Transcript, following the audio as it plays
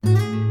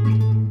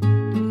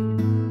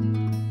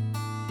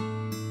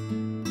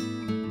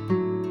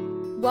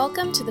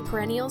Welcome to the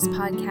Perennials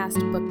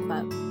Podcast Book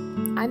Club.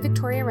 I'm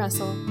Victoria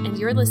Russell, and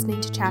you're listening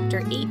to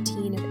Chapter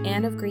 18 of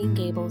Anne of Green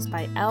Gables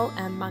by L.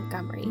 M.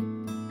 Montgomery.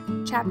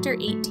 Chapter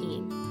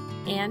 18,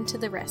 Anne to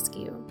the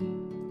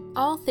Rescue.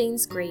 All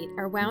things great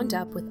are wound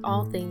up with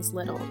all things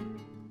little.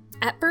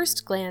 At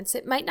first glance,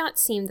 it might not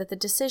seem that the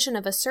decision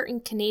of a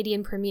certain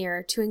Canadian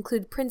premier to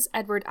include Prince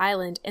Edward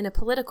Island in a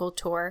political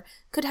tour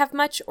could have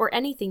much or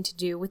anything to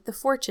do with the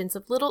fortunes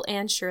of little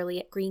Anne Shirley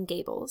at Green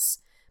Gables.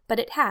 But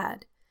it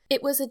had.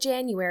 It was a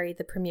January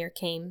the premier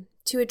came,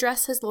 to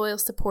address his loyal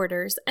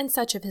supporters and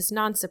such of his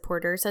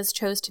non-supporters as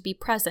chose to be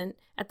present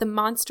at the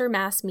monster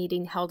mass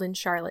meeting held in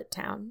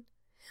Charlottetown.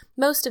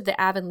 Most of the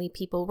Avonlea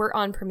people were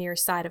on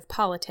Premier's side of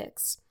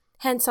politics.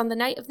 Hence, on the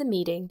night of the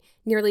meeting,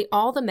 nearly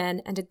all the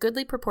men and a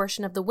goodly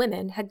proportion of the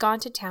women had gone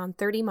to town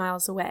 30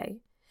 miles away.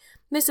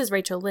 Mrs.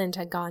 Rachel Lynde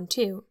had gone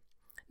too.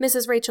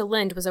 Mrs. Rachel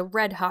Lynde was a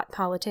red-hot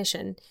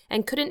politician,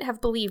 and couldn't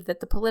have believed that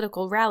the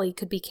political rally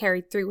could be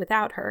carried through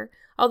without her,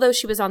 although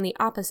she was on the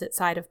opposite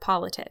side of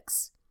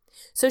politics.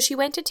 So she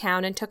went to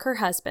town and took her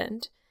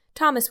husband —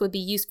 Thomas would be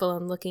useful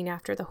in looking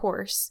after the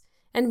horse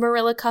 — and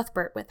Marilla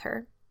Cuthbert with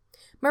her.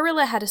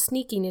 Marilla had a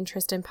sneaking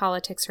interest in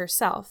politics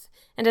herself,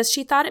 and as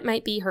she thought it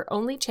might be her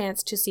only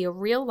chance to see a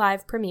real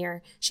live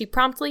premier, she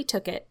promptly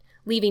took it,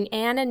 leaving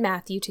Anne and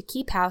Matthew to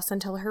keep house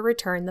until her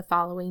return the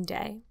following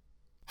day.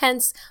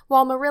 Hence,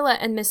 while Marilla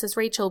and Mrs.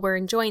 Rachel were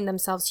enjoying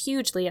themselves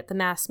hugely at the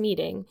mass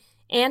meeting,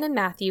 Anne and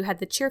Matthew had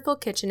the cheerful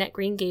kitchen at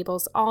Green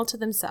Gables all to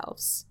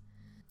themselves.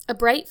 A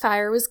bright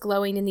fire was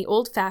glowing in the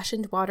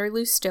old-fashioned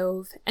Waterloo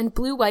stove, and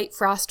blue-white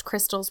frost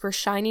crystals were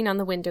shining on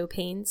the window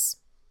panes.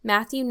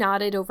 Matthew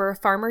nodded over a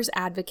Farmer's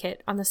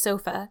Advocate on the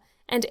sofa,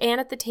 and Anne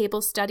at the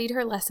table studied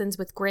her lessons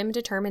with grim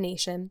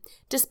determination,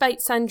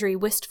 despite sundry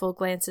wistful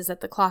glances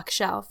at the clock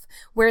shelf,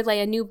 where lay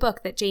a new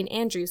book that Jane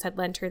Andrews had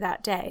lent her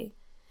that day.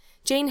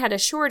 Jane had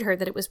assured her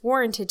that it was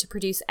warranted to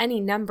produce any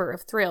number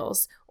of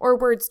thrills, or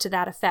words to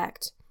that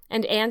effect,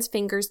 and Anne's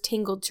fingers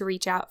tingled to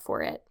reach out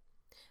for it.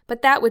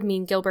 But that would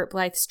mean Gilbert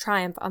Blythe's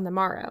triumph on the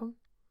morrow.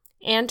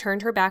 Anne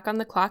turned her back on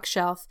the clock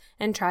shelf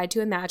and tried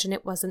to imagine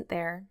it wasn't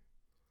there.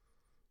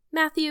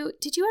 Matthew,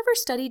 did you ever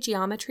study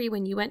geometry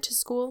when you went to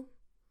school?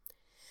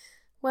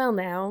 Well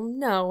now,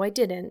 no, I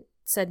didn't,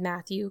 said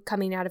Matthew,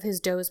 coming out of his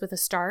doze with a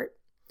start.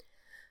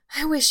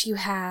 I wish you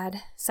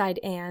had, sighed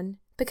Anne,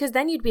 because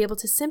then you'd be able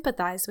to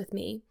sympathize with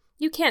me.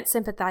 You can't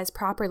sympathize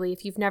properly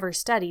if you've never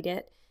studied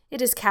it.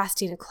 It is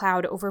casting a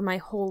cloud over my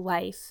whole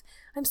life.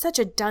 I'm such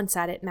a dunce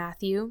at it,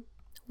 Matthew.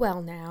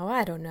 Well now,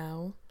 I don't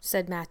know,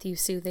 said Matthew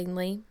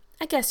soothingly.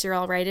 I guess you're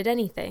all right at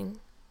anything.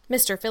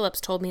 Mr. Phillips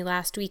told me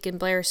last week in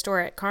Blair's store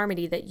at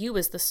Carmody that you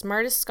was the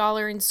smartest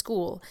scholar in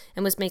school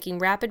and was making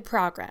rapid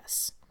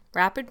progress.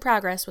 Rapid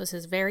progress was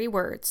his very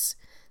words.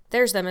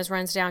 There's them as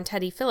runs down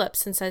Teddy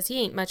Phillips and says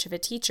he ain't much of a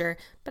teacher,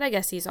 but I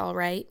guess he's all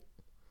right.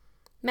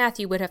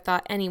 Matthew would have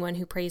thought anyone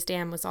who praised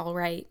Anne was all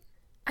right.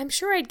 I'm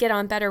sure I'd get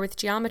on better with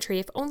geometry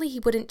if only he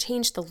wouldn't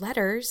change the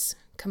letters,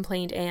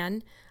 complained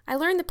Anne. I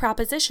learned the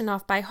proposition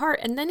off by heart,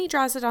 and then he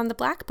draws it on the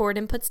blackboard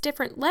and puts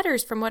different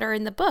letters from what are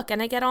in the book,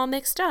 and I get all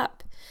mixed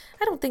up.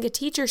 I don't think a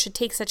teacher should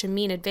take such a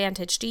mean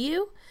advantage, do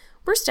you?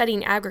 We're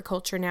studying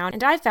agriculture now,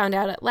 and I've found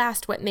out at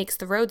last what makes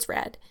the roads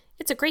red.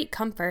 It's a great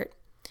comfort.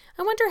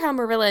 I wonder how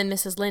Marilla and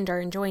Mrs. Lynde are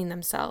enjoying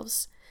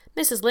themselves.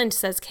 Mrs. Lynde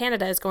says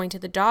Canada is going to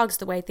the dogs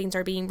the way things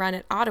are being run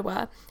at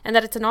Ottawa, and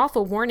that it's an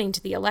awful warning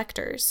to the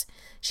electors.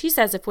 She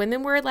says if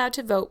women were allowed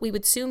to vote, we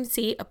would soon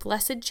see a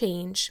blessed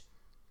change.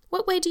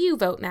 What way do you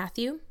vote,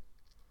 Matthew?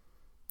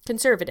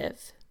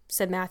 Conservative,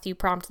 said Matthew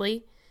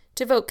promptly.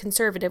 To vote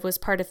conservative was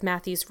part of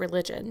Matthew's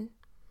religion.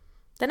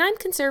 Then I'm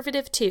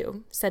conservative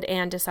too, said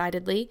Anne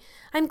decidedly.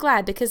 I'm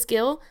glad because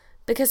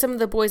some of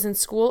the boys in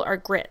school are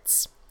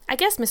grits. I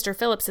guess Mr.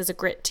 Phillips is a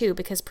grit too,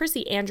 because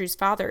Prissy Andrews'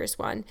 father is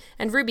one,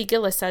 and Ruby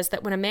Gillis says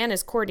that when a man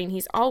is courting,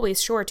 he's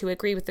always sure to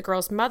agree with the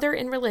girl's mother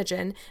in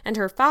religion and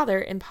her father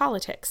in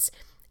politics.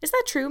 Is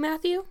that true,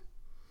 Matthew?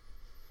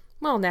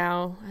 Well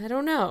now, I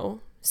don't know,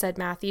 said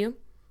Matthew.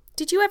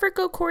 Did you ever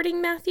go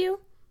courting, Matthew?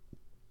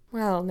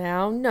 Well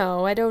now,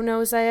 no, I don't know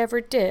as I ever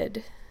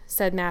did,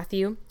 said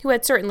Matthew, who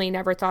had certainly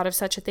never thought of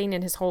such a thing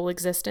in his whole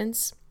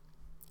existence.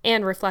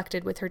 Anne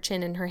reflected with her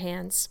chin in her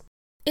hands.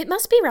 It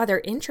must be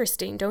rather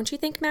interesting, don't you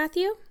think,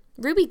 Matthew?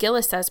 Ruby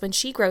Gillis says when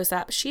she grows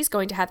up, she's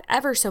going to have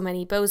ever so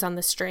many bows on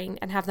the string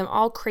and have them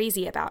all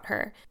crazy about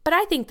her. But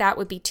I think that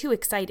would be too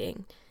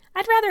exciting.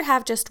 I'd rather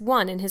have just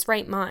one in his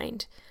right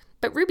mind.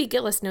 But Ruby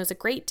Gillis knows a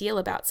great deal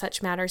about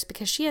such matters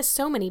because she has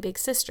so many big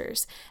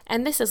sisters,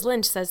 and Mrs.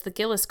 Lynde says the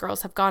Gillis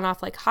girls have gone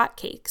off like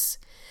hotcakes.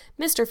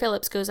 Mr.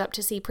 Phillips goes up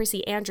to see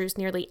Prissy Andrews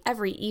nearly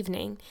every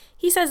evening.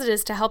 He says it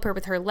is to help her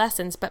with her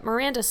lessons, but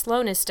Miranda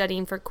Sloane is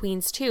studying for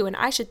Queen's too, and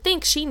I should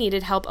think she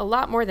needed help a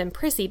lot more than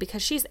Prissy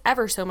because she's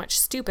ever so much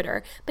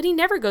stupider, but he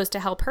never goes to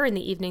help her in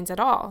the evenings at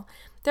all.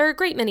 There are a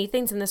great many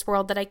things in this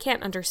world that I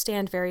can't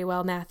understand very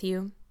well,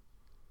 Matthew.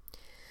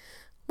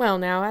 Well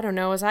now, I don't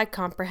know as I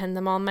comprehend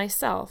them all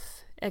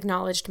myself,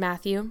 acknowledged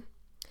Matthew.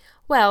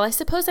 Well, I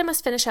suppose I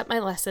must finish up my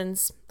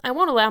lessons. I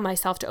won't allow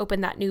myself to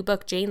open that new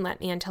book Jane lent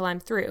me until I'm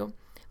through.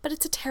 But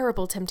it's a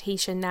terrible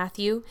temptation,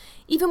 Matthew.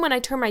 Even when I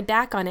turn my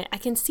back on it, I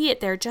can see it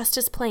there just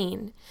as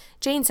plain.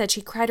 Jane said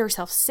she cried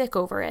herself sick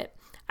over it.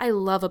 I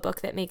love a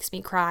book that makes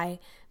me cry.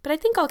 But I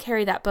think I'll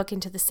carry that book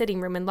into the sitting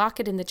room and lock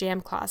it in the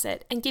jam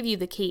closet and give you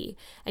the key.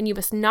 And you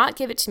must not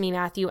give it to me,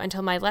 Matthew,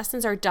 until my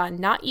lessons are done,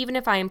 not even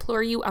if I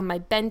implore you on my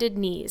bended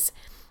knees.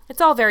 It's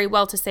all very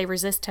well to say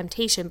resist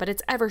temptation, but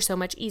it's ever so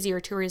much easier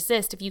to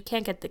resist if you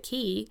can't get the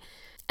key.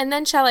 And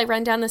then shall I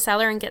run down the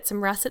cellar and get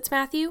some russets,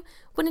 Matthew?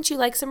 Wouldn't you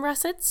like some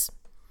russets?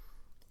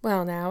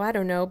 Well, now, I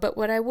don't know but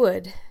what I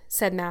would,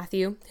 said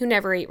Matthew, who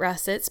never ate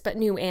russets, but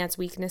knew Anne's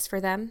weakness for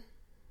them.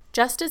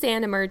 Just as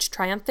Anne emerged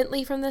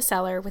triumphantly from the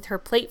cellar with her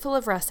plateful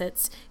of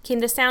russets, came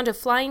the sound of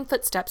flying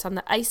footsteps on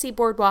the icy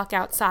boardwalk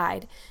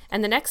outside,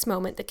 and the next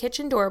moment the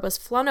kitchen door was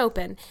flung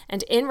open,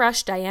 and in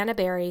rushed Diana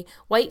Barry,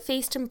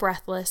 white-faced and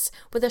breathless,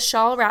 with a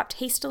shawl wrapped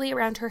hastily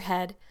around her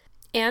head.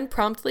 Anne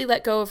promptly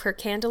let go of her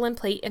candle and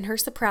plate in her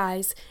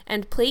surprise,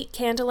 and plate,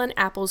 candle, and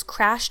apples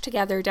crashed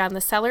together down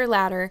the cellar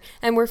ladder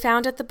and were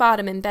found at the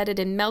bottom embedded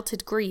in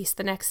melted grease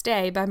the next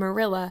day by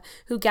Marilla,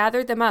 who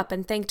gathered them up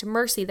and thanked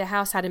mercy the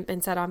house hadn't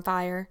been set on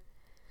fire.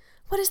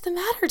 "What is the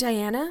matter,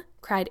 Diana?"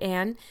 cried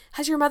Anne.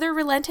 "Has your mother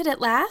relented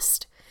at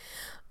last?"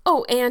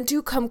 "Oh, Anne,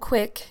 do come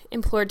quick,"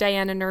 implored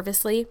Diana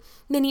nervously.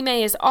 "Minnie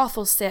May is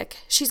awful sick.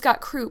 She's got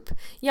croup.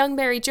 Young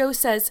Mary Joe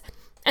says...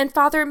 And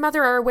Father and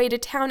Mother are away to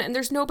town, and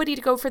there's nobody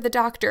to go for the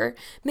doctor.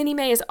 Minnie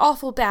May is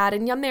awful bad,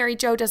 and young Mary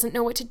Joe doesn't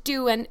know what to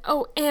do, and,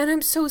 oh, Anne,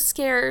 I'm so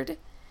scared."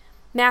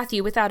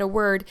 Matthew, without a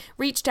word,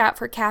 reached out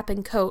for cap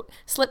and coat,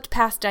 slipped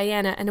past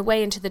Diana and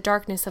away into the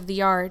darkness of the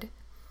yard.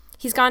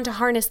 "He's gone to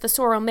harness the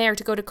sorrel mare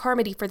to go to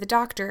Carmody for the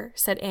doctor,"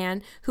 said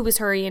Anne, who was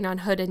hurrying on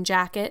hood and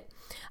jacket.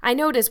 "I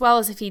knowed as well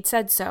as if he'd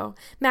said so.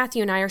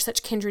 Matthew and I are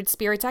such kindred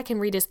spirits I can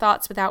read his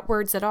thoughts without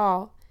words at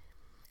all."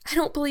 "I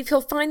don't believe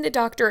he'll find the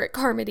doctor at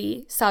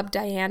Carmody," sobbed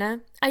Diana.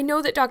 "I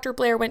know that Dr.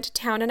 Blair went to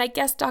town, and I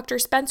guess Dr.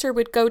 Spencer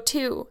would go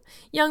too.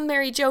 Young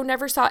Mary Joe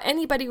never saw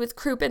anybody with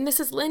croup, and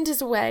Mrs. Lynde is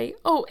away.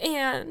 Oh,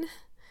 Anne."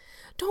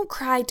 "Don't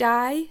cry,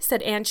 Di,"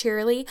 said Anne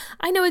cheerily.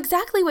 "I know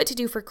exactly what to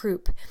do for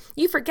croup.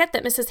 You forget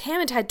that Mrs.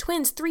 Hammond had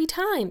twins 3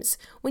 times.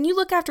 When you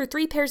look after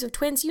 3 pairs of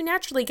twins, you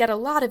naturally get a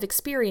lot of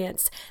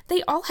experience.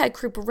 They all had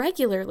croup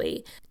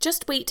regularly.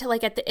 Just wait till I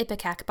get the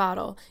ipecac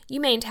bottle. You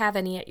mayn't have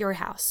any at your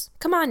house.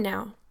 Come on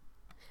now."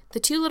 The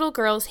 2 little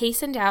girls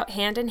hastened out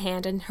hand in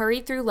hand and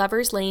hurried through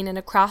Lover's Lane and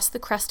across the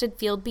crusted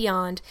field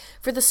beyond,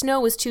 for the snow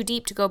was too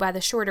deep to go by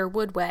the shorter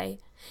wood way.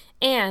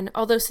 Anne,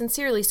 although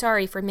sincerely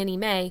sorry for Minnie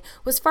May,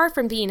 was far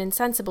from being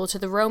insensible to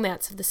the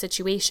romance of the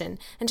situation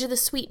and to the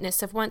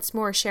sweetness of once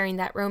more sharing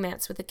that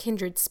romance with a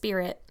kindred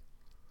spirit.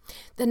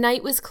 The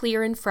night was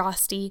clear and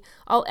frosty,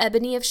 all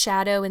ebony of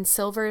shadow and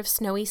silver of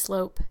snowy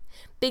slope.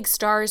 Big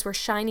stars were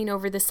shining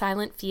over the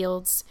silent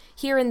fields.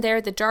 Here and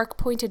there the dark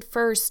pointed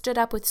firs stood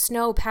up with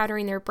snow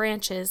powdering their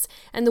branches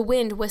and the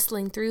wind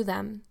whistling through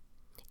them.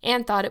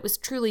 Anne thought it was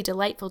truly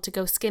delightful to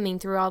go skimming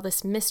through all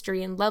this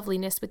mystery and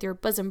loveliness with your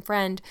bosom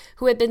friend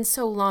who had been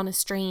so long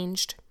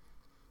estranged.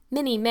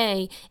 Minnie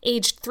May,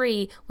 aged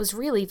 3, was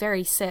really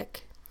very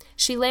sick.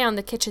 She lay on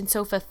the kitchen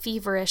sofa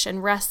feverish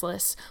and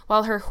restless,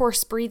 while her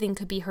hoarse breathing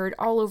could be heard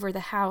all over the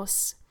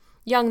house.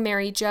 Young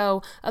Mary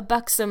Joe, a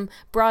buxom,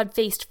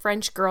 broad-faced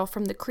French girl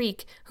from the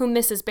creek, whom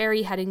Mrs.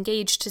 Barry had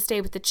engaged to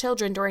stay with the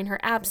children during her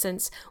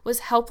absence, was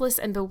helpless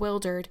and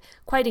bewildered,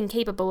 quite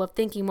incapable of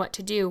thinking what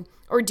to do,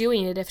 or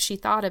doing it if she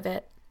thought of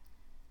it.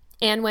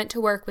 Anne went to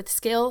work with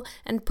skill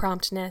and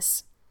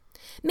promptness.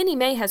 "Minnie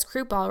May has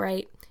croup all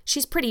right.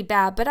 She's pretty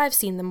bad, but I've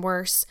seen them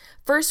worse.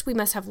 First, we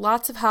must have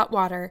lots of hot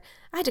water.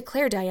 I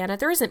declare, Diana,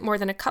 there isn't more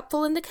than a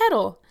cupful in the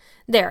kettle.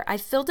 There,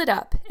 I've filled it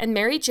up, and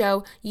Mary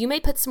Joe, you may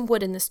put some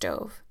wood in the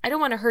stove. I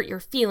don't want to hurt your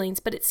feelings,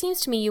 but it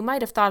seems to me you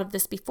might have thought of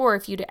this before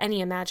if you'd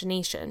any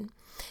imagination.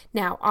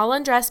 Now, I'll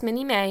undress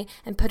Minnie May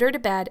and put her to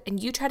bed,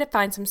 and you try to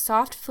find some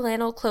soft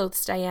flannel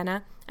clothes,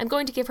 Diana. I'm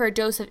going to give her a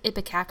dose of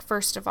ipecac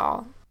first of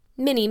all."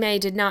 Minnie May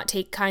did not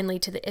take kindly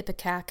to the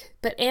ipecac,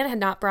 but Anne had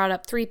not brought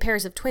up 3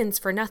 pairs of twins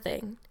for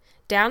nothing.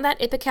 Down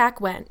that ipecac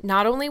went,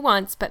 not only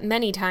once, but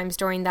many times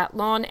during that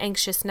long,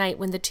 anxious night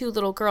when the 2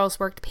 little girls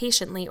worked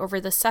patiently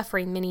over the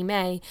suffering Minnie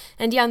May,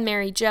 and young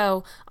Mary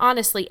Joe,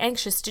 honestly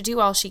anxious to do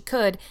all she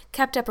could,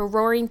 kept up a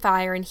roaring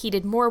fire and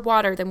heated more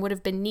water than would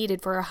have been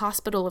needed for a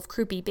hospital of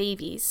croupy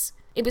babies.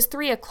 It was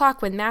 3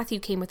 o'clock when Matthew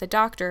came with a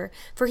doctor,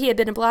 for he had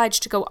been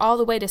obliged to go all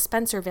the way to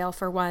Spencervale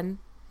for one.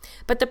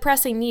 But the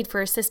pressing need for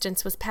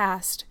assistance was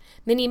past.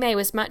 Minnie May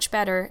was much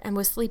better and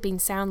was sleeping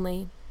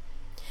soundly.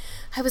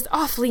 "I was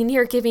awfully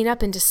near giving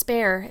up in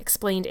despair,"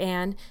 explained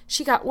Anne.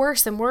 "She got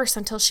worse and worse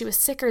until she was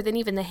sicker than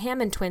even the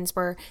Hammond twins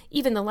were,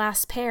 even the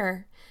last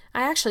pair.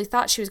 I actually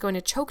thought she was going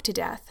to choke to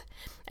death.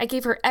 I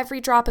gave her every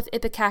drop of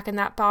ipecac in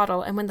that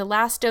bottle, and when the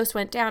last dose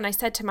went down, I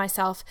said to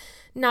myself,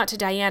 not to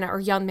Diana or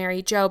young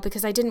Mary Joe,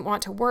 because I didn't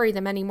want to worry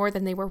them any more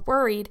than they were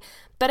worried,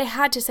 but I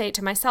had to say it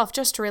to myself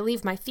just to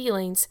relieve my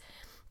feelings.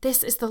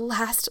 This is the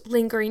last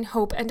lingering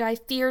hope, and I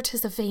fear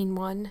 'tis a vain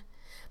one.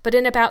 But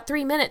in about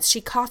 3 minutes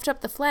she coughed up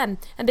the phlegm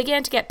and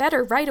began to get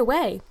better right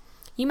away.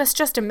 You must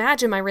just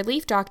imagine my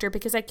relief, Doctor,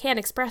 because I can't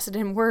express it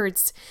in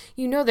words.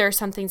 You know there are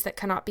some things that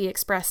cannot be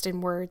expressed in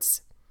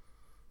words."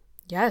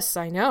 "Yes,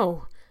 I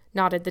know,"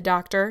 nodded the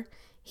doctor.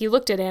 He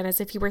looked at Anne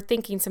as if he were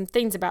thinking some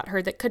things about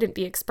her that couldn't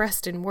be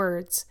expressed in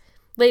words.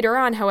 Later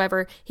on,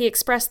 however, he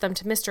expressed them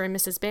to Mr. and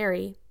Mrs.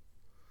 Barry.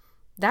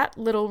 "That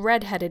little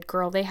red-headed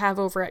girl they have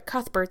over at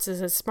Cuthbert's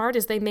is as smart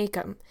as they make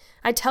 'em.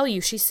 I tell you,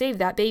 she saved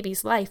that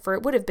baby's life, for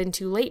it would have been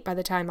too late by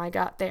the time I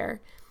got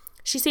there.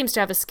 She seems to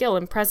have a skill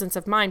and presence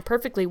of mind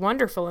perfectly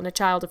wonderful in a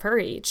child of her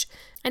age.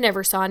 I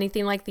never saw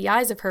anything like the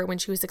eyes of her when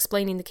she was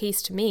explaining the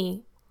case to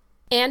me."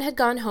 Anne had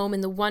gone home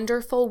in the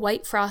wonderful,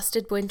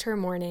 white-frosted winter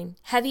morning,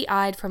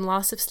 heavy-eyed from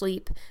loss of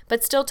sleep,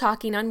 but still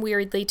talking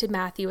unweariedly to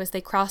Matthew as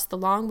they crossed the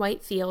long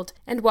white field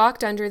and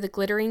walked under the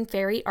glittering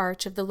fairy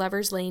arch of the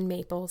Lover's Lane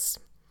maples.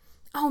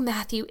 "Oh,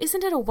 Matthew,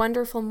 isn't it a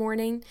wonderful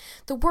morning?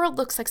 The world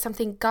looks like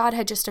something God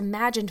had just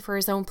imagined for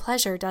his own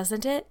pleasure,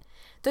 doesn't it?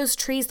 Those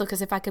trees look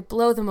as if I could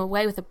blow them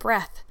away with a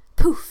breath.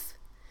 Poof!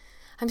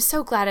 I'm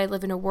so glad I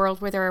live in a world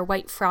where there are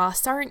white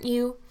frosts, aren't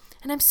you?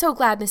 And I'm so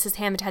glad Mrs.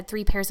 Hammond had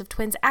 3 pairs of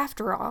twins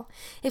after all.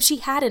 If she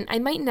hadn't, I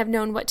mightn't have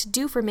known what to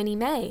do for Minnie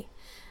May.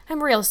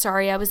 I'm real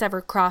sorry I was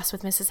ever cross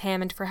with Mrs.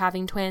 Hammond for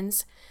having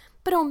twins.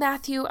 But oh,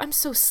 Matthew, I'm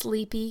so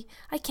sleepy.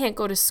 I can't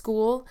go to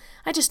school.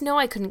 I just know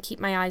I couldn't keep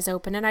my eyes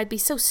open, and I'd be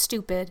so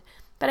stupid.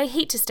 But I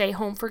hate to stay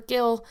home for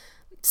Gil.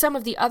 Some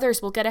of the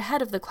others will get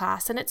ahead of the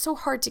class, and it's so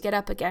hard to get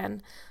up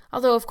again.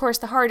 Although, of course,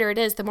 the harder it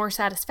is, the more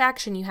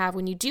satisfaction you have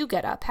when you do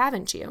get up,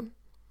 haven't you?"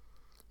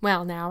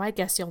 "Well, now, I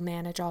guess you'll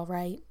manage all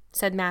right,"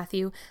 said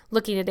Matthew,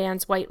 looking at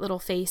Anne's white little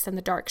face and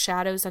the dark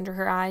shadows under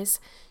her eyes.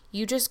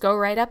 "You just go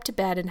right up to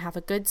bed and have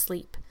a good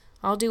sleep.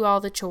 I'll do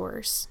all the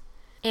chores."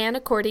 Anne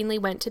accordingly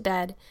went to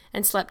bed,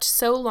 and slept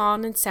so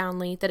long and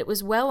soundly that it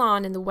was well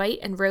on in the white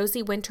and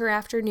rosy winter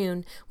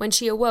afternoon when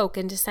she awoke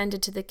and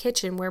descended to the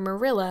kitchen where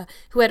Marilla,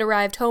 who had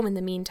arrived home in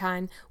the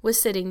meantime,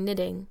 was sitting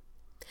knitting.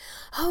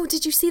 "Oh,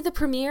 did you see the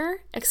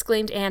premier?"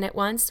 exclaimed Anne at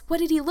once. "What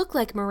did he look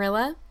like,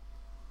 Marilla?"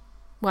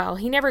 "Well,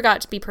 he never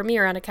got to be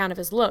premier on account of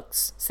his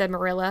looks," said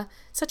Marilla.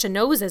 "Such a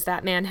nose as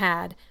that man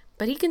had.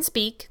 But he can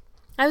speak.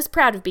 I was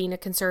proud of being a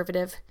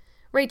conservative.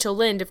 Rachel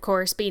Lynde, of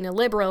course, being a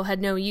liberal,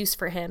 had no use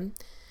for him.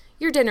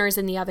 Your dinner is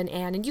in the oven,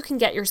 Anne, and you can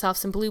get yourself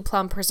some blue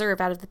plum preserve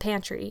out of the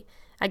pantry.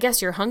 I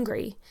guess you're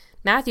hungry.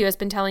 Matthew has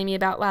been telling me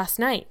about last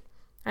night.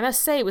 I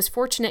must say it was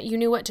fortunate you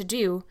knew what to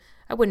do.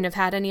 I wouldn't have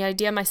had any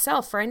idea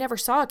myself, for I never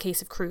saw a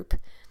case of croup.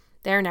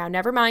 There now,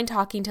 never mind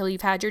talking till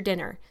you've had your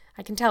dinner.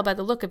 I can tell by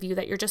the look of you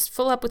that you're just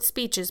full up with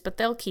speeches, but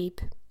they'll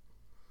keep."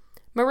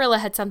 Marilla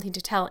had something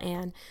to tell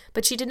Anne,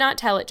 but she did not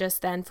tell it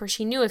just then, for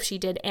she knew if she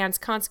did, Anne's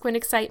consequent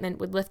excitement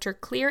would lift her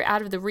clear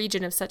out of the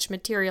region of such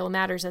material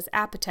matters as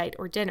appetite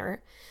or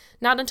dinner.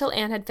 Not until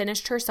Anne had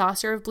finished her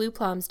saucer of blue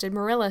plums did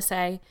Marilla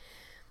say,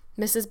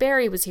 "Mrs.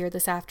 Barry was here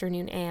this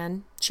afternoon,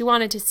 Anne. She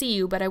wanted to see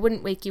you, but I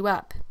wouldn't wake you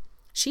up.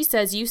 She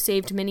says you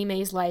saved Minnie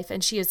May's life,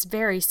 and she is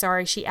very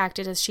sorry she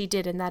acted as she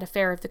did in that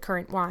affair of the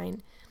currant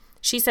wine.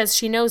 She says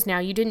she knows now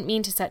you didn't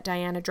mean to set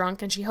Diana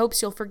drunk, and she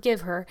hopes you'll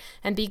forgive her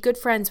and be good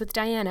friends with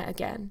Diana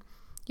again.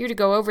 You're to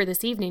go over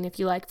this evening if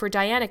you like, for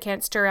Diana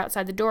can't stir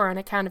outside the door on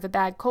account of a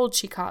bad cold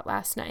she caught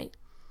last night.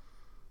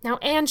 Now,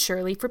 Anne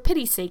Shirley, for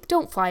pity's sake,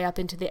 don't fly up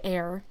into the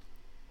air."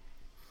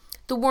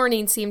 The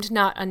warning seemed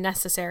not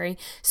unnecessary,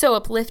 so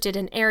uplifted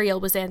and aerial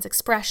was Anne's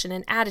expression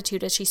and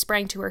attitude as she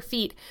sprang to her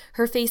feet,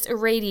 her face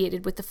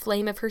irradiated with the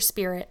flame of her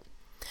spirit.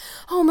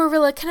 "Oh,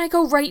 Marilla, can I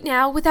go right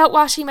now, without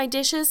washing my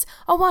dishes?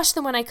 I'll wash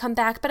them when I come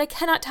back, but I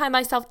cannot tie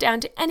myself down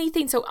to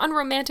anything so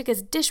unromantic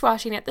as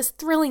dishwashing at this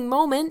thrilling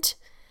moment."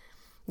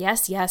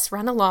 "Yes, yes,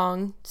 run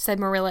along," said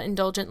Marilla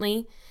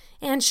indulgently.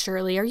 "Anne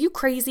Shirley, are you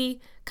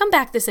crazy? Come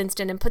back this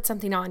instant and put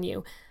something on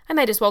you. I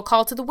might as well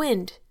call to the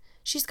wind.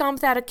 She's gone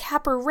without a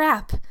cap or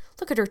wrap.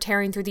 Look at her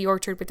tearing through the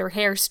orchard with her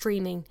hair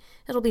streaming.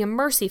 It'll be a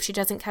mercy if she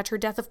doesn't catch her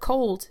death of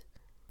cold."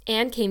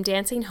 Anne came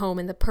dancing home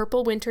in the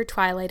purple winter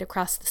twilight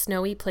across the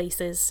snowy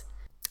places.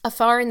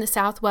 Afar in the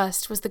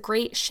southwest was the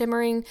great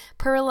shimmering,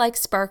 pearl-like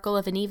sparkle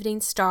of an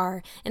evening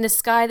star in a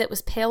sky that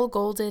was pale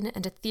golden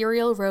and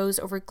ethereal rose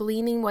over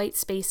gleaming white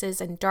spaces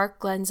and dark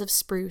glens of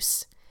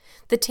spruce.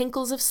 The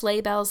tinkles of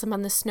sleigh bells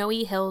among the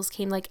snowy hills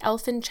came like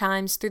elfin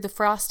chimes through the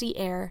frosty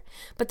air,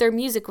 but their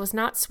music was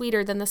not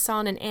sweeter than the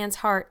song in Anne's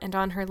heart and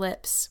on her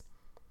lips.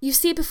 "You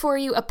see before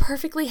you a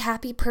perfectly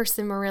happy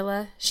person,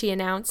 Marilla," she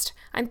announced.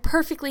 "I'm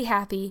perfectly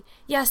happy.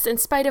 Yes, in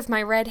spite of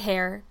my red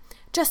hair.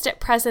 Just at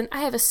present,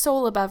 I have a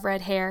soul above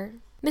red hair.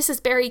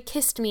 Mrs. Barry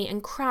kissed me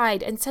and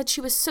cried and said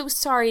she was so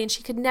sorry and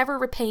she could never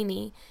repay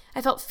me.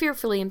 I felt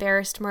fearfully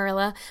embarrassed,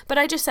 Marilla, but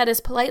I just said as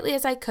politely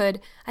as I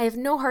could, 'I have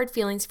no hard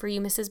feelings for you,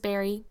 Mrs.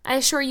 Barry. I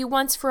assure you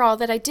once for all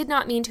that I did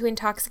not mean to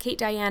intoxicate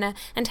Diana,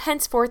 and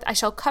henceforth I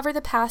shall cover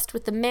the past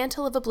with the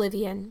mantle of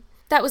oblivion.'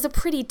 That was a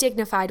pretty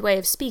dignified way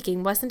of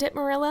speaking, wasn't it,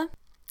 Marilla?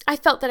 I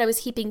felt that I was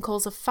heaping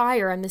coals of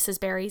fire on Mrs.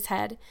 Barry's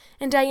head,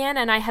 and Diana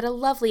and I had a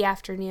lovely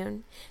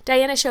afternoon.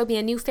 Diana showed me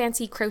a new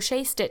fancy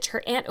crochet stitch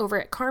her aunt over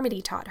at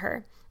Carmody taught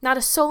her. Not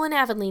a soul in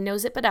Avonlea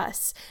knows it but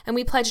us, and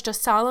we pledged a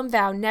solemn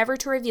vow never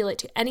to reveal it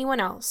to anyone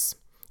else.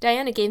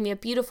 Diana gave me a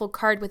beautiful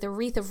card with a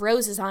wreath of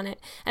roses on it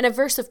and a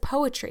verse of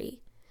poetry.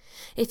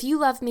 If you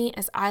love me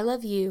as I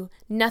love you,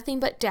 nothing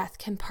but death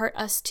can part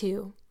us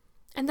two.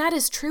 And that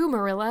is true,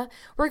 Marilla.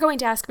 We're going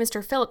to ask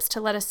Mr. Phillips to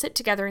let us sit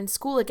together in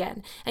school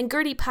again, and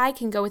Gertie Pye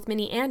can go with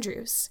Minnie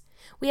Andrews.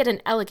 We had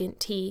an elegant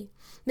tea.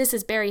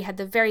 Mrs. Barry had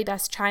the very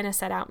best china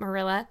set out,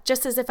 Marilla,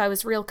 just as if I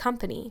was real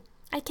company.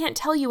 I can't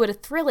tell you what a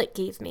thrill it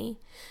gave me.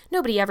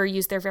 Nobody ever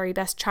used their very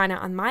best china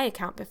on my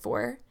account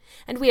before.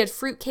 And we had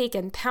fruit cake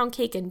and pound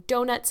cake and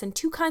donuts and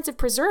 2 kinds of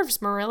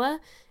preserves, Marilla.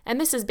 And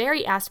Mrs.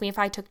 Barry asked me if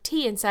I took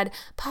tea and said,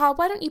 Pa,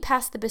 why don't you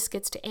pass the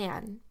biscuits to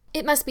Anne?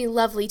 It must be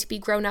lovely to be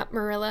grown up,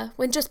 Marilla,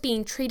 when just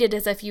being treated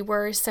as if you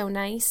were is so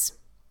nice.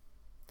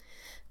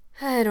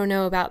 I don't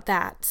know about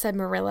that, said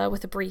Marilla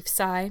with a brief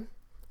sigh.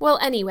 Well,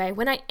 anyway,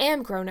 when I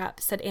am grown up,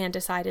 said Anne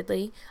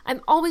decidedly,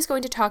 I'm always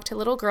going to talk to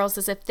little girls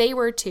as if they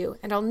were too,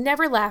 and I'll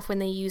never laugh when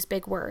they use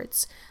big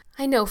words.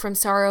 I know from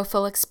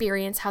sorrowful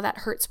experience how that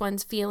hurts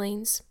one's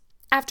feelings.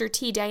 After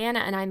tea, Diana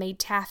and I made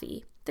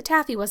taffy. The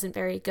taffy wasn't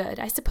very good,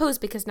 I suppose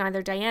because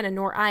neither Diana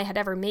nor I had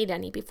ever made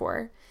any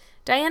before.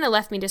 Diana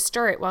left me to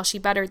stir it while she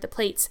buttered the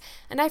plates,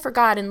 and I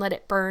forgot and let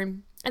it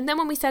burn. And then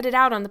when we set it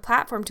out on the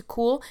platform to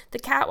cool, the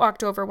cat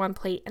walked over one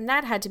plate, and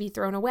that had to be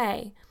thrown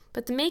away.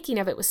 But the making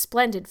of it was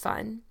splendid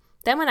fun.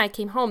 Then when I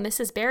came home,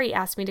 Mrs. Barry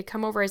asked me to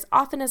come over as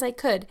often as I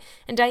could,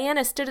 and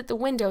Diana stood at the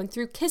window and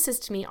threw kisses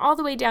to me all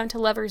the way down to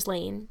Lover's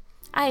Lane.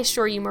 I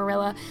assure you,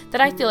 Marilla,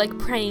 that I feel like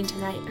praying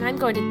tonight, and I'm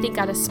going to think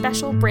out a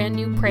special brand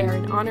new prayer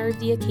in honor of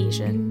the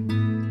occasion.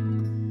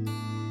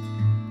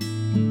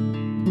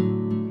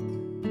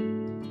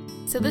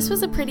 So this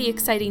was a pretty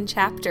exciting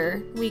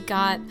chapter. We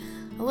got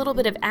a little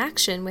bit of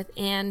action with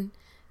Anne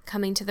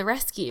coming to the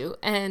rescue,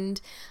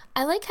 and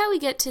I like how we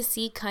get to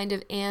see kind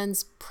of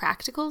Anne's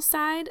practical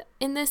side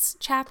in this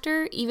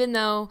chapter, even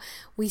though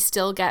we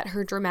still get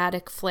her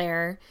dramatic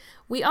flair.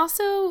 We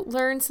also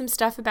learn some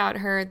stuff about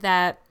her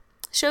that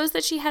shows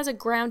that she has a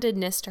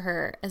groundedness to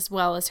her as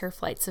well as her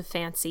flights of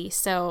fancy.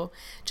 So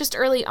just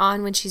early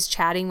on when she's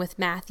chatting with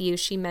Matthew,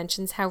 she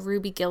mentions how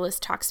Ruby Gillis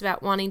talks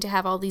about wanting to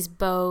have all these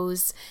beaux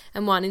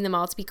and wanting them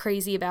all to be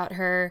crazy about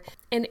her.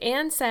 And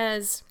Anne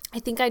says, I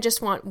think I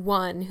just want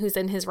one who's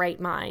in his right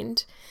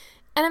mind.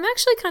 And I'm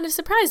actually kind of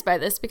surprised by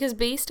this because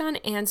based on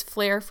Anne's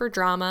flair for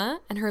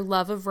drama and her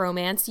love of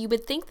romance, you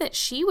would think that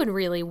she would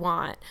really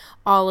want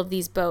all of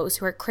these beaux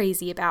who are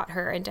crazy about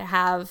her and to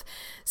have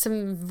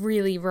some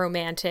really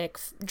romantic,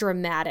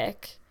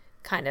 dramatic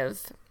kind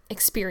of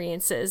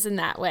experiences in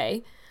that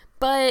way.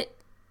 But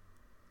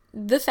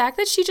the fact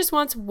that she just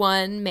wants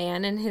one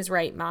man in his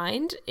right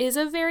mind is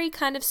a very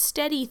kind of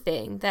steady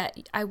thing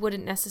that I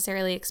wouldn't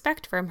necessarily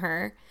expect from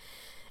her.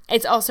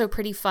 It's also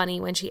pretty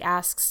funny when she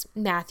asks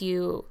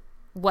Matthew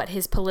what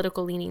his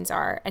political leanings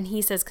are, and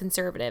he says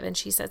conservative, and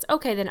she says,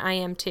 okay, then I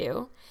am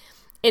too.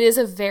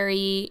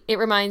 It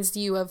reminds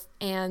you of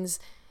Anne's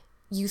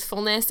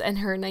youthfulness and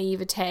her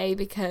naivete,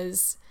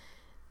 because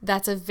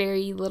that's a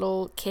very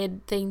little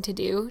kid thing to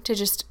do, to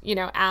just,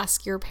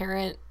 ask your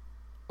parent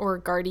or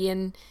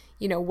guardian,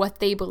 what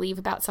they believe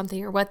about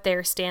something or what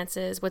their stance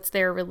is, what's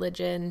their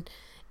religion,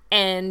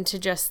 and to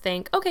just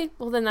think, okay,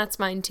 well then that's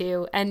mine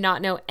too, and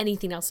not know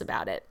anything else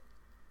about it.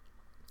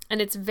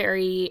 And it's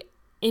very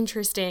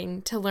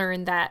interesting to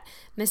learn that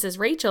Mrs.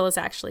 Rachel is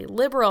actually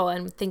liberal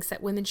and thinks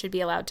that women should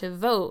be allowed to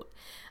vote.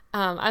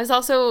 I was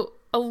also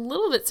a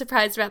little bit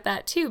surprised about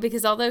that too,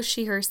 because although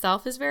she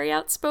herself is very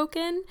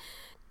outspoken,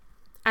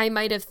 I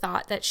might have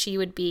thought that she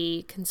would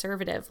be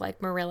conservative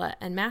like Marilla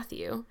and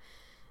Matthew.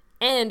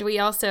 And we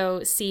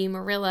also see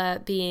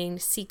Marilla being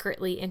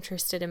secretly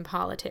interested in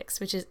politics,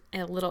 which is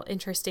a little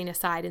interesting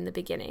aside in the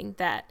beginning,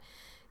 that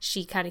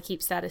she kind of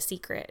keeps that a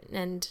secret.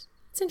 And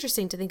it's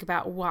interesting to think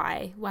about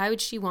why. Why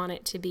would she want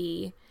it to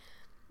be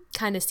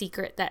kind of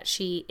secret that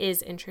she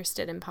is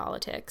interested in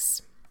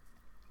politics?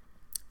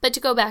 But to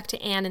go back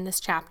to Anne in this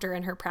chapter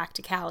and her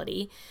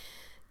practicality,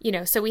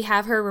 so we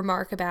have her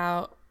remark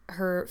about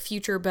her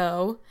future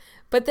beau,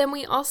 but then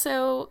we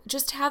also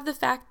just have the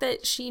fact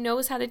that she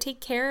knows how to take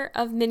care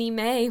of Minnie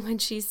May when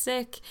she's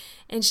sick,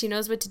 and she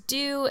knows what to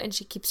do, and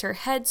she keeps her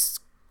head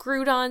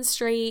screwed on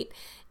straight,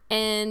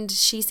 and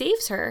she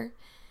saves her.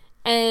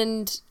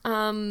 And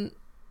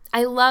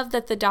I love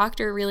that the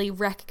doctor really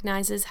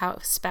recognizes how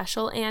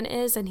special Anne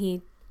is, and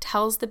he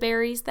tells the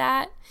Barrys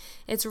that.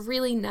 It's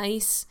really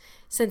nice,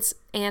 since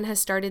Anne has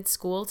started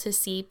school, to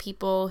see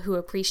people who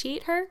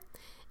appreciate her.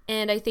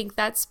 And I think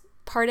that's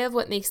part of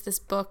what makes this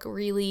book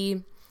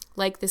really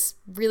like this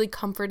really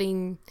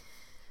comforting,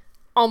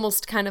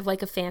 almost kind of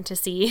like a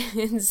fantasy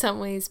in some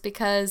ways,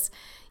 because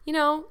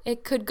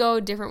it could go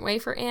a different way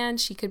for Anne.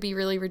 She could be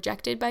really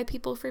rejected by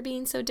people for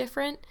being so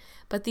different.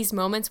 But these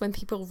moments when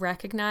people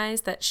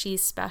recognize that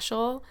she's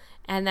special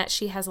and that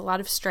she has a lot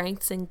of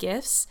strengths and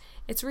gifts,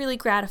 it's really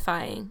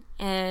gratifying.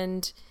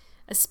 And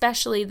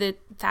especially the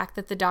fact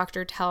that the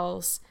doctor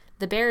tells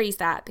the Barrys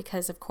that,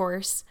 because of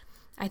course,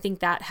 I think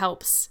that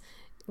helps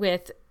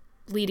with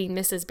leading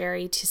Mrs.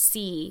 Barry to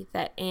see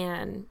that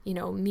Anne,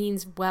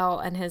 means well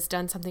and has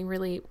done something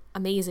really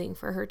amazing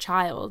for her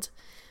child.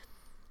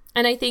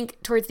 And I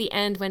think towards the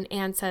end when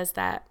Anne says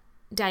that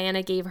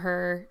Diana gave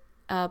her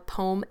a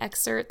poem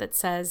excerpt that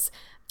says,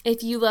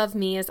 "If you love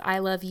me as I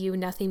love you,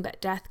 nothing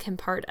but death can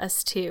part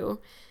us two."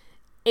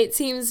 It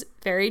seems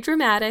very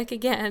dramatic.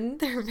 Again,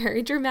 they're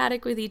very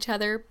dramatic with each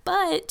other,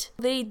 but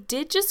they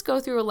did just go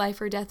through a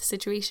life or death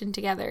situation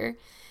together.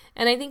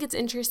 And I think it's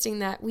interesting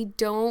that we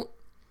don't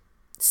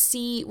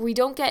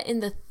get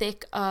in the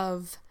thick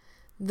of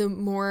the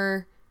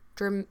more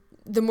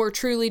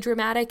truly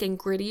dramatic and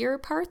grittier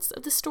parts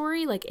of the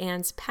story, like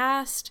Anne's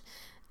past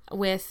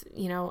with,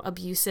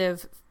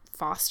 abusive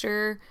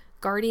foster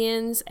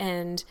guardians,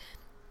 and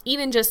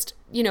even just,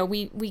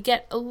 we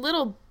get a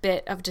little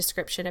bit of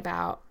description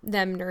about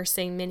them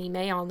nursing Minnie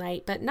May all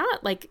night, but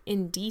not like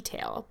in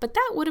detail. But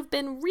that would have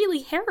been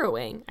really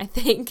harrowing, I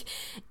think.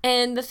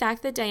 And the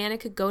fact that Diana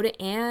could go to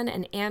Anne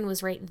and Anne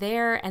was right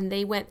there and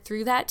they went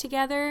through that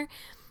together,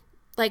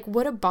 like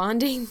what a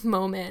bonding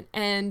moment.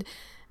 And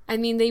I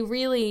mean, they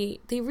really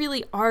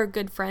are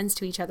good friends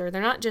to each other.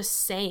 They're not just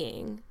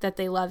saying that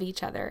they love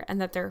each other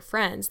and that they're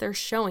friends. They're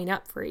showing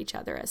up for each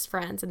other as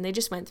friends. And they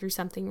just went through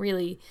something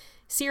really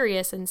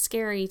serious and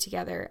scary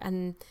together.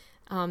 And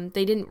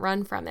they didn't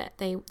run from it.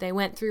 They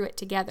went through it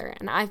together.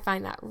 And I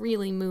find that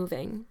really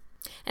moving.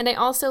 And I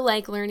also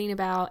like learning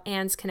about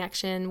Anne's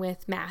connection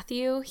with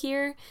Matthew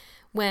here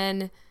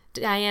when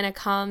Diana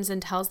comes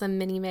and tells them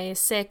Minnie May is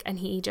sick, and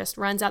he just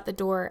runs out the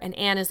door, and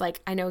Anne is like,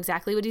 I know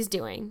exactly what he's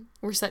doing.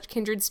 We're such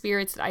kindred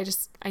spirits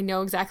that I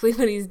know exactly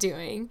what he's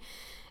doing.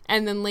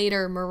 And then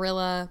later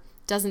Marilla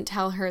doesn't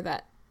tell her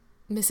that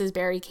Mrs.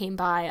 Barry came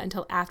by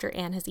until after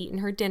Anne has eaten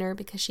her dinner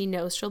because she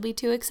knows she'll be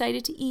too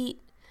excited to eat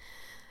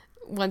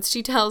once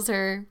she tells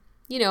her,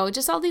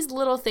 just all these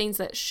little things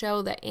that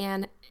show that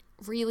Anne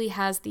really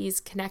has these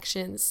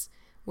connections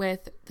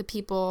with the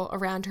people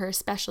around her,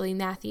 especially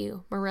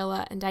Matthew,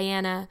 Marilla, and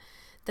Diana,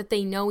 that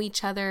they know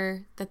each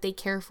other, that they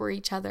care for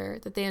each other,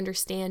 that they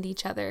understand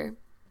each other,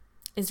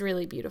 is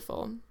really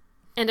beautiful.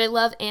 And I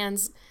love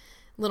Anne's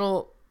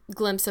little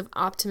glimpse of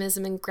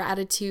optimism and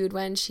gratitude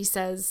when she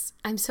says,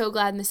 I'm so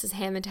glad Mrs.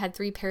 Hammond had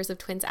 3 pairs of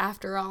twins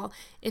after all.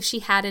 If she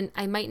hadn't,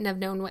 I mightn't have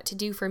known what to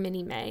do for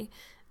Minnie May.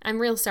 I'm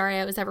real sorry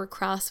I was ever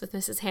cross with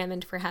Mrs.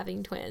 Hammond for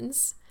having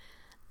twins.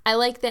 I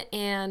like that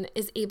Anne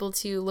is able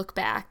to look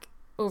back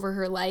over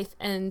her life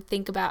and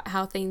think about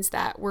how things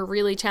that were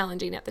really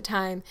challenging at the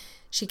time,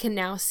 she can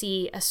now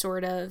see a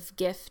sort of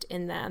gift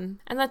in them.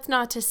 And that's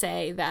not to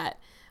say that,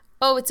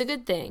 it's a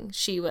good thing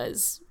she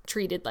was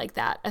treated like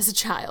that as a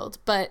child,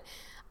 but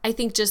I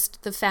think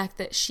just the fact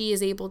that she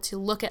is able to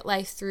look at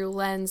life through a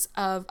lens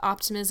of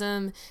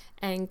optimism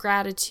and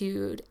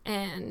gratitude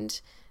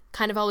and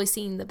kind of always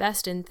seeing the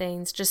best in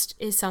things just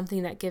is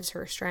something that gives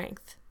her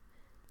strength.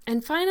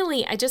 And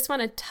finally, I just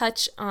want to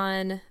touch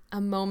on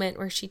a moment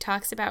where she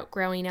talks about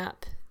growing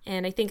up.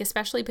 And I think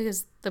especially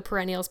because the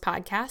Perennials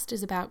podcast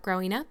is about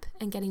growing up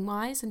and getting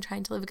wise and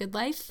trying to live a good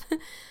life,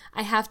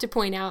 I have to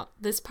point out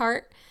this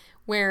part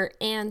where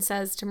Anne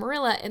says to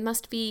Marilla, it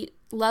must be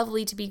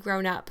lovely to be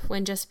grown up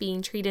when just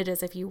being treated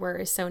as if you were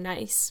is so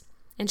nice.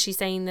 And she's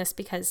saying this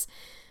because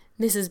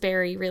Mrs.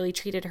 Barry really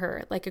treated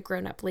her like a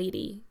grown-up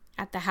lady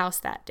at the house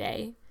that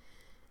day.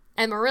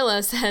 And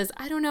Marilla says,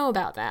 I don't know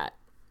about that.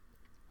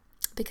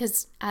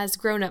 Because as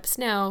grown-ups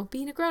know,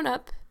 being a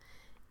grown-up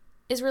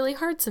is really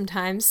hard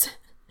sometimes.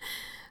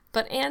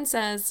 But Anne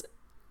says,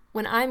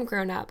 when I'm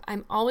grown up,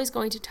 I'm always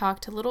going to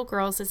talk to little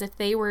girls as if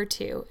they were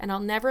too, and I'll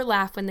never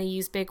laugh when they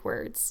use big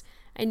words.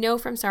 I know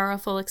from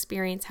sorrowful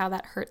experience how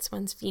that hurts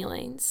one's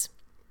feelings.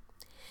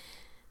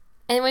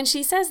 And when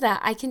she says that,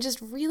 I can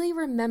just really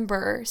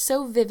remember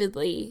so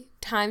vividly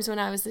times when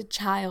I was a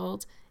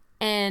child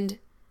and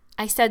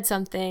I said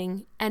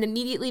something and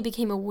immediately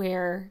became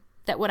aware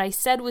that what I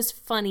said was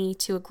funny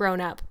to a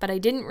grown-up, but I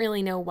didn't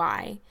really know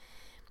why.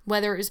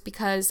 Whether it was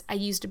because I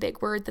used a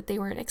big word that they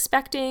weren't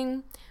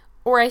expecting,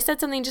 or I said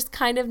something just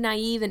kind of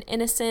naive and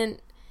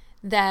innocent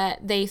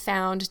that they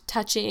found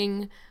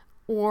touching,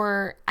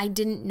 or I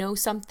didn't know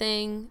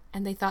something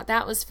and they thought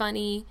that was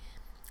funny.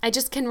 I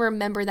just can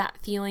remember that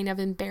feeling of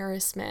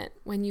embarrassment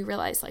when you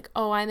realize like,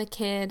 oh, I'm a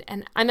kid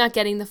and I'm not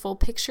getting the full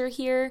picture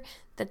here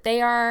that they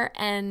are,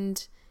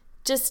 and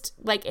just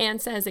like Anne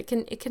says, it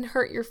can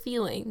hurt your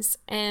feelings.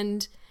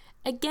 And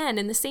again,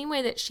 in the same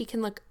way that she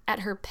can look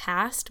at her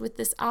past with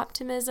this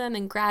optimism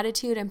and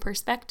gratitude and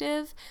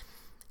perspective,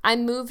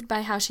 I'm moved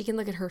by how she can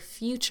look at her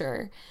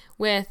future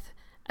with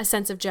a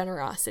sense of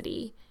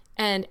generosity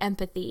and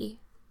empathy,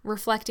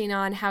 reflecting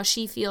on how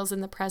she feels in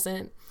the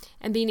present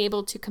and being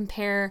able to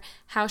compare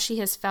how she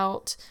has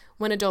felt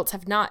when adults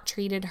have not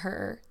treated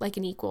her like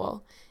an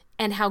equal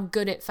and how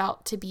good it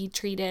felt to be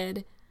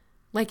treated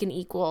like an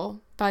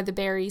equal by the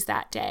Barrys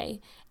that day.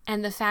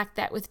 And the fact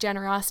that with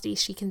generosity,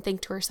 she can think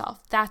to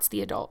herself, that's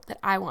the adult that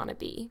I want to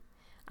be.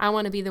 I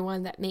want to be the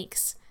one that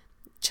makes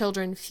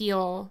children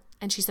feel,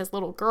 and she says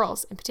little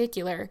girls in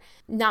particular,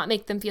 not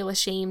make them feel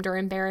ashamed or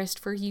embarrassed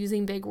for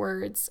using big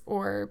words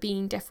or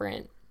being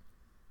different.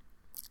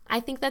 I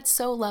think that's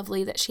so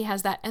lovely that she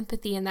has that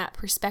empathy and that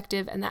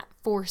perspective and that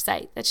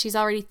foresight, that she's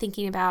already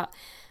thinking about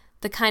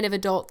the kind of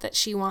adult that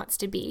she wants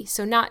to be.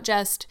 So not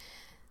just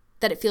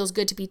that it feels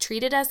good to be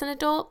treated as an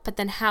adult, but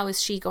then how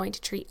is she going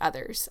to treat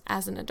others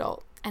as an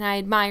adult? And I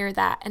admire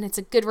that. And it's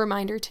a good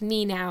reminder to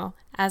me now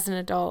as an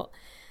adult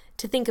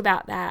to think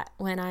about that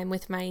when I'm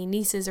with my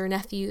nieces or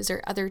nephews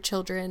or other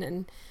children,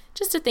 and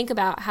just to think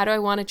about, how do I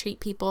want to treat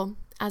people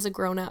as a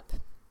grown-up?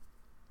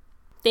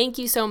 Thank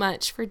you so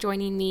much for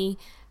joining me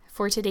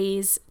for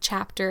today's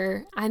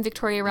chapter. I'm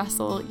Victoria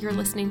Russell. You're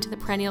listening to the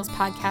Perennials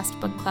Podcast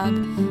Book Club,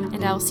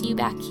 and I'll see you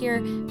back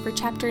here for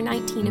Chapter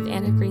 19 of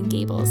Anne of Green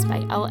Gables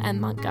by L.M.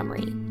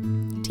 Montgomery.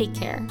 Take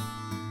care.